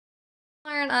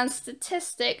learned on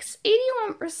statistics,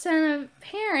 81% of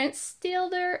parents steal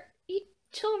their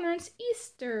children's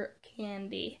Easter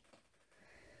candy.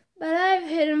 But I've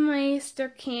hidden my Easter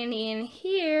candy in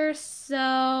here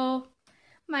so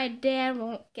my dad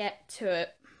won't get to it.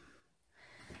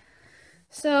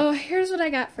 So here's what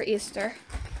I got for Easter.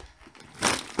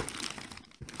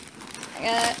 I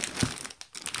got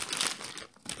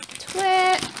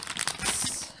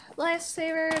Twix,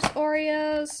 Lifesavers,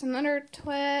 Oreos, some other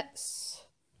Twix.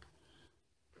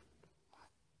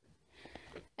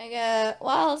 I got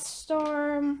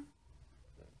Wildstorm.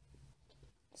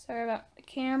 Sorry about the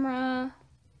camera.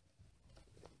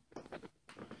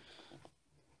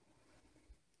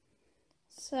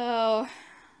 So,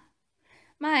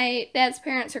 my dad's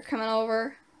parents are coming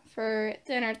over for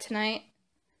dinner tonight.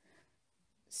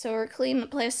 So we're cleaning the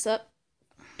place up.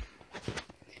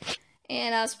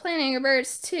 And I was playing Angry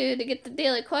Birds too to get the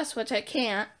daily quest, which I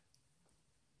can't.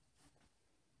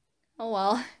 Oh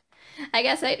well. I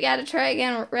guess I gotta try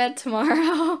again with Red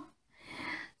tomorrow.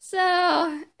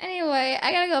 So, anyway,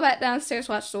 I gotta go back downstairs,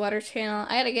 watch the Weather Channel.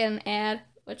 I gotta get an ad,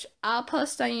 which I'll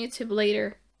post on YouTube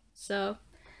later. So,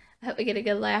 I hope we get a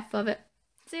good laugh of it.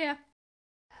 See ya.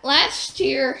 Last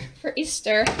year, for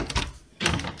Easter,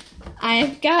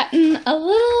 I've gotten a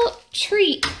little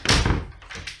treat.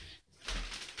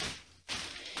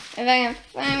 If I can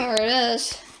find where it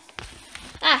is.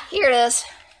 Ah, here it is.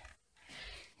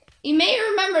 You may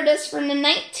remember this from the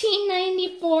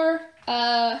 1994,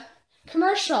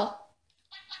 commercial.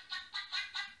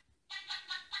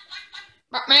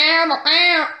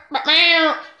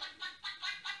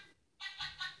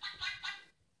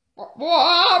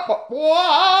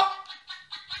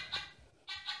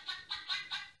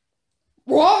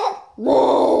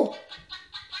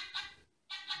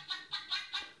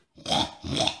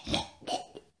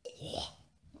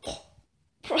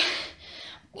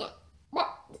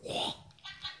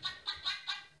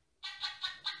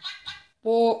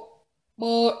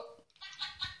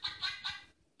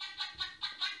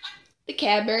 The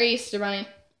Cadbury Easter Bunny.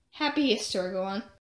 Happy Easter, everyone.